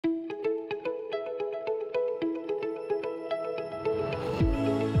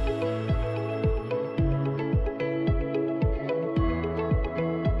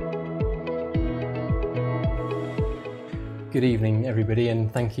Good evening, everybody,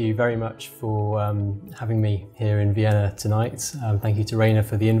 and thank you very much for having me here in Vienna tonight. Thank you to Rayner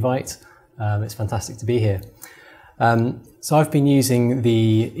for the invite. It's fantastic to be here. So I've been using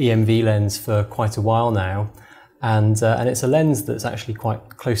the EMV lens for quite a while now, and it's a lens that's actually quite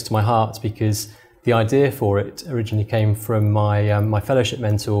close to my heart because the idea for it originally came from my fellowship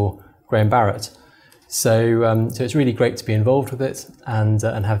mentor, Graham Barrett. So it's really great to be involved with it and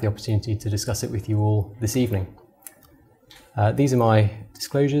have the opportunity to discuss it with you all this evening. These are my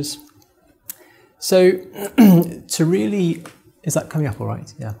disclosures. So to really, is that coming up all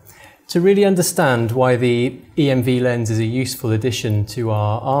right? Yeah. To really understand why the EMV lens is a useful addition to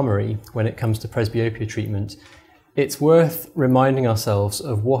our armoury when it comes to presbyopia treatment, it's worth reminding ourselves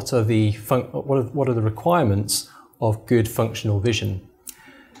of what are the requirements of good functional vision.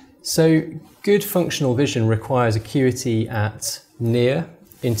 So good functional vision requires acuity at near,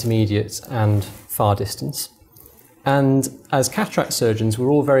 intermediate and far distance. And as cataract surgeons,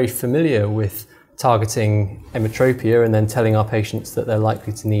 we're all very familiar with targeting emmetropia and then telling our patients that they're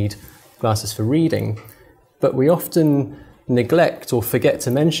likely to need glasses for reading. But we often neglect or forget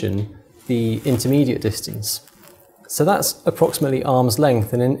to mention the intermediate distance. So that's approximately arm's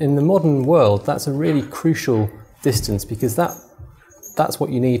length. And in the modern world, that's a really crucial distance because that's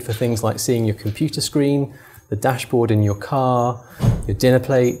what you need for things like seeing your computer screen, the dashboard in your car, your dinner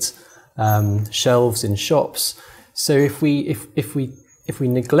plate, shelves in shops. So if we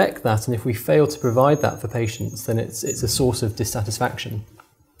neglect that and if we fail to provide that for patients, then it's a source of dissatisfaction.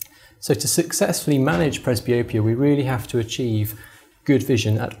 So to successfully manage presbyopia, we really have to achieve good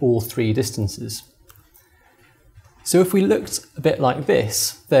vision at all three distances. So if we looked a bit like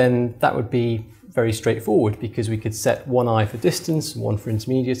this, then that would be very straightforward because we could set one eye for distance, one for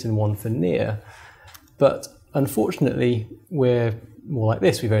intermediate and one for near. But unfortunately, we're more like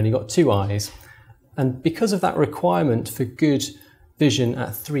this. We've only got two eyes. And because of that requirement for good vision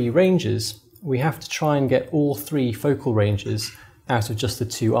at three ranges, we have to try and get all three focal ranges out of just the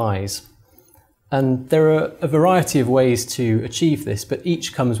two eyes. And there are a variety of ways to achieve this, but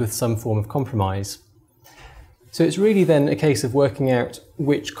each comes with some form of compromise. So it's really then a case of working out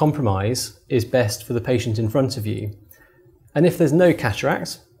which compromise is best for the patient in front of you. And if there's no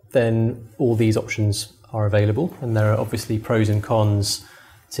cataract, then all these options are available, and there are obviously pros and cons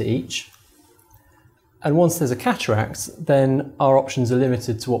to each. And once there's a cataract, then our options are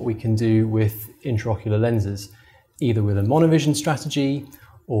limited to what we can do with intraocular lenses, either with a monovision strategy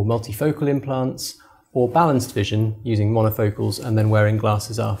or multifocal implants or balanced vision using monofocals and then wearing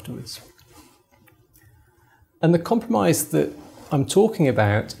glasses afterwards. And the compromise that I'm talking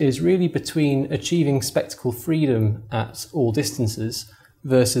about is really between achieving spectacle freedom at all distances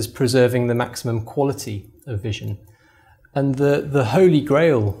versus preserving the maximum quality of vision. And the holy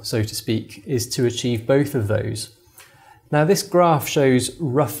grail, so to speak, is to achieve both of those. Now this graph shows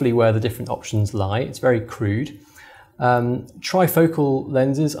roughly where the different options lie. It's very crude. Trifocal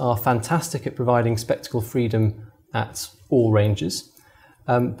lenses are fantastic at providing spectacle freedom at all ranges.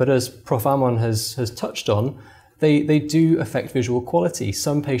 But as Prof. Amon has touched on, they do affect visual quality.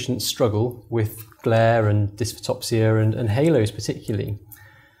 Some patients struggle with glare and dysphotopsia and halos particularly.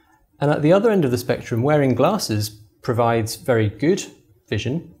 And at the other end of the spectrum, wearing glasses provides very good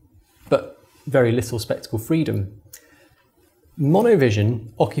vision, but very little spectacle freedom.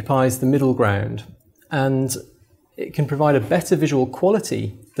 Monovision occupies the middle ground, and it can provide a better visual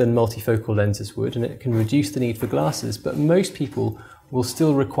quality than multifocal lenses would, and it can reduce the need for glasses, but most people will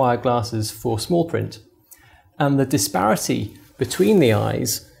still require glasses for small print. And the disparity between the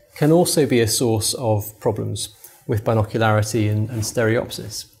eyes can also be a source of problems with binocularity and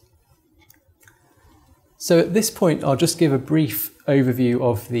stereopsis. So at this point, I'll just give a brief overview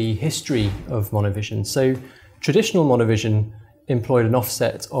of the history of monovision. So traditional monovision employed an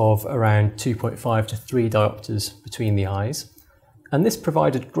offset of around 2.5 to 3 diopters between the eyes. And this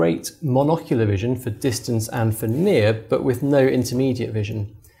provided great monocular vision for distance and for near, but with no intermediate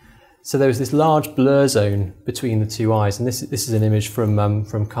vision. So there was this large blur zone between the two eyes. And this is an image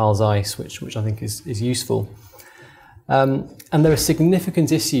from Carl Zeiss, which I think is useful. And there are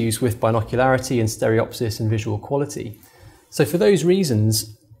significant issues with binocularity and stereopsis and visual quality. So for those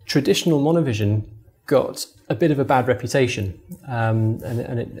reasons, traditional monovision got a bit of a bad reputation and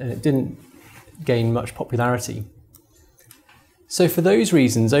it didn't gain much popularity. So for those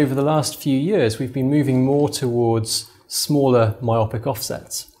reasons, over the last few years, we've been moving more towards smaller myopic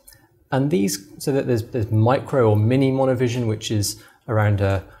offsets. And these, so that there's micro or mini monovision, which is around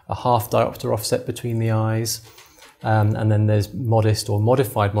a half diopter offset between the eyes. And then there's modest or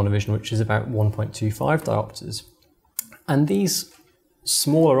modified monovision, which is about 1.25 diopters. And these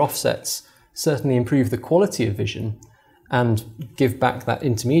smaller offsets certainly improve the quality of vision and give back that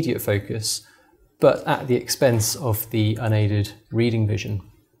intermediate focus, but at the expense of the unaided reading vision.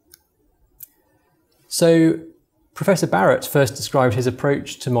 So Professor Barrett first described his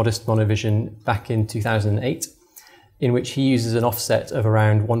approach to modest monovision back in 2008, in which he uses an offset of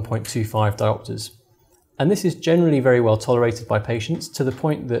around 1.25 diopters. And this is generally very well tolerated by patients, to the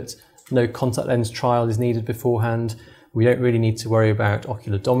point that no contact lens trial is needed beforehand. We don't really need to worry about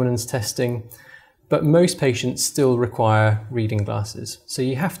ocular dominance testing, but most patients still require reading glasses. So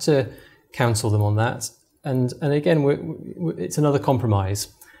you have to counsel them on that. And again, it's another compromise.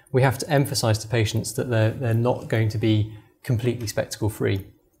 We have to emphasize to patients that they're not going to be completely spectacle free,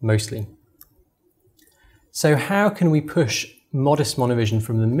 mostly. So how can we push modest monovision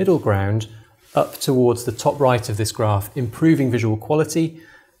from the middle ground up towards the top right of this graph, improving visual quality,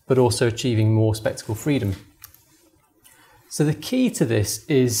 but also achieving more spectacle freedom? So the key to this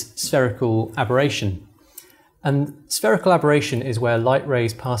is spherical aberration. And spherical aberration is where light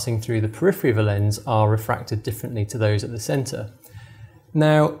rays passing through the periphery of a lens are refracted differently to those at the center.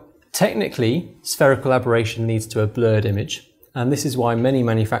 Now, technically, spherical aberration leads to a blurred image, and this is why many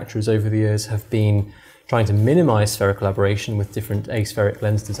manufacturers over the years have been trying to minimize spherical aberration with different aspheric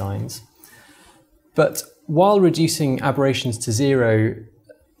lens designs. But while reducing aberrations to zero,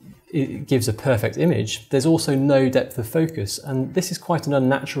 it gives a perfect image, there's also no depth of focus, and this is quite an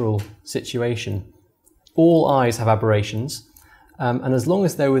unnatural situation. All eyes have aberrations, and as long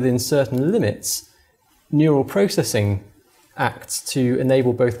as they're within certain limits, neural processing acts to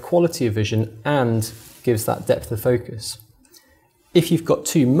enable both quality of vision and gives that depth of focus. If you've got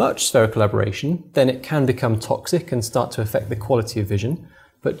too much spherical aberration, then it can become toxic and start to affect the quality of vision,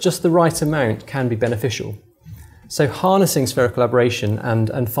 but just the right amount can be beneficial. So harnessing spherical aberration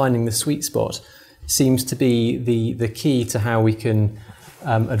and finding the sweet spot seems to be the key to how we can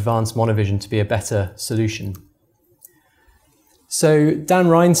advance monovision to be a better solution. So Dan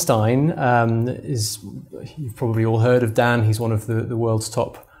Reinstein you've probably all heard of Dan. He's one of the world's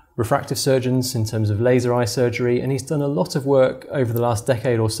top refractive surgeons in terms of laser eye surgery, and he's done a lot of work over the last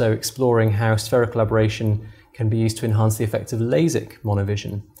decade or so exploring how spherical aberration can be used to enhance the effect of LASIK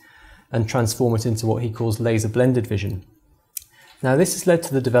monovision and transform it into what he calls laser blended vision. Now, this has led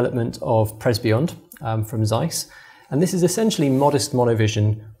to the development of Presbyopia from Zeiss, and this is essentially modest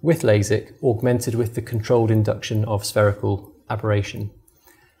monovision with LASIK augmented with the controlled induction of spherical aberration.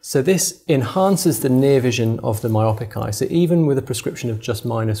 So this enhances the near vision of the myopic eye. So even with a prescription of just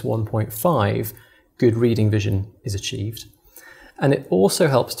 -1.5, good reading vision is achieved. And it also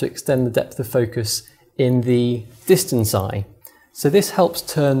helps to extend the depth of focus in the distance eye. So this helps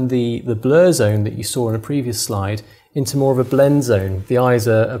turn the blur zone that you saw in a previous slide into more of a blend zone. The eyes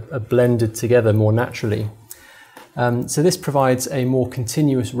are blended together more naturally. So this provides a more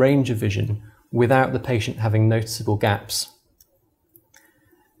continuous range of vision without the patient having noticeable gaps.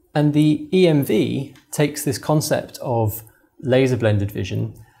 And the EMV takes this concept of laser blended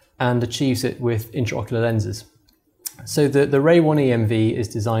vision and achieves it with intraocular lenses. So the RayOne EMV is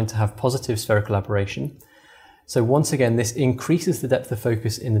designed to have positive spherical aberration. So once again, this increases the depth of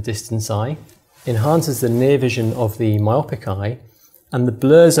focus in the distance eye, enhances the near vision of the myopic eye, and the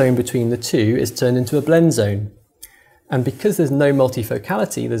blur zone between the two is turned into a blend zone. And because there's no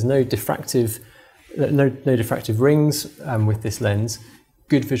multifocality, there's no diffractive rings with this lens,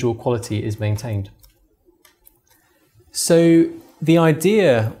 good visual quality is maintained. So the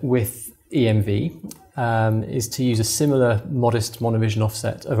idea with EMV is to use a similar modest monovision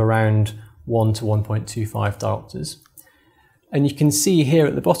offset of around 1 to 1.25 diopters. And you can see here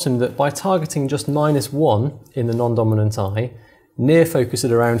at the bottom that by targeting just -1 in the non-dominant eye, near focus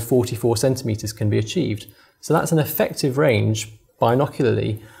at around 44 centimeters can be achieved. So that's an effective range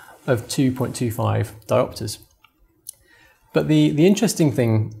binocularly of 2.25 diopters. But the interesting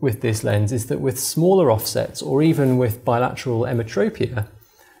thing with this lens is that with smaller offsets, or even with bilateral emmetropia,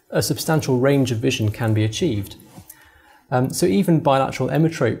 a substantial range of vision can be achieved. So even bilateral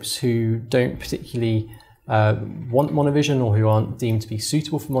emmetropes who don't particularly want monovision or who aren't deemed to be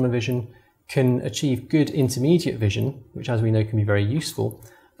suitable for monovision can achieve good intermediate vision, which as we know can be very useful,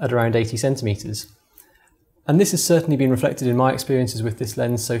 at around 80 centimeters. And this has certainly been reflected in my experiences with this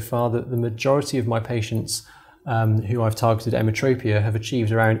lens so far, that the majority of my patients who I've targeted emmetropia have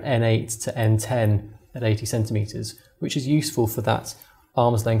achieved around N8 to N10 at 80 centimeters, which is useful for that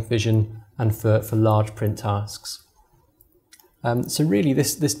arm's length vision and for large print tasks. So really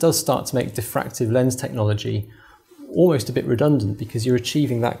this does start to make diffractive lens technology almost a bit redundant, because you're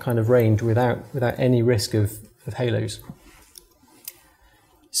achieving that kind of range without any risk of halos.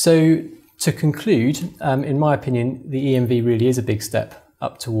 So to conclude, in my opinion, the EMV really is a big step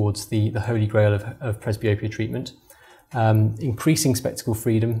up towards the holy grail of presbyopia treatment. increasing spectacle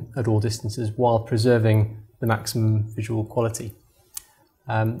freedom at all distances while preserving the maximum visual quality.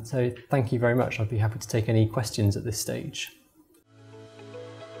 So thank you very much. I'd be happy to take any questions at this stage.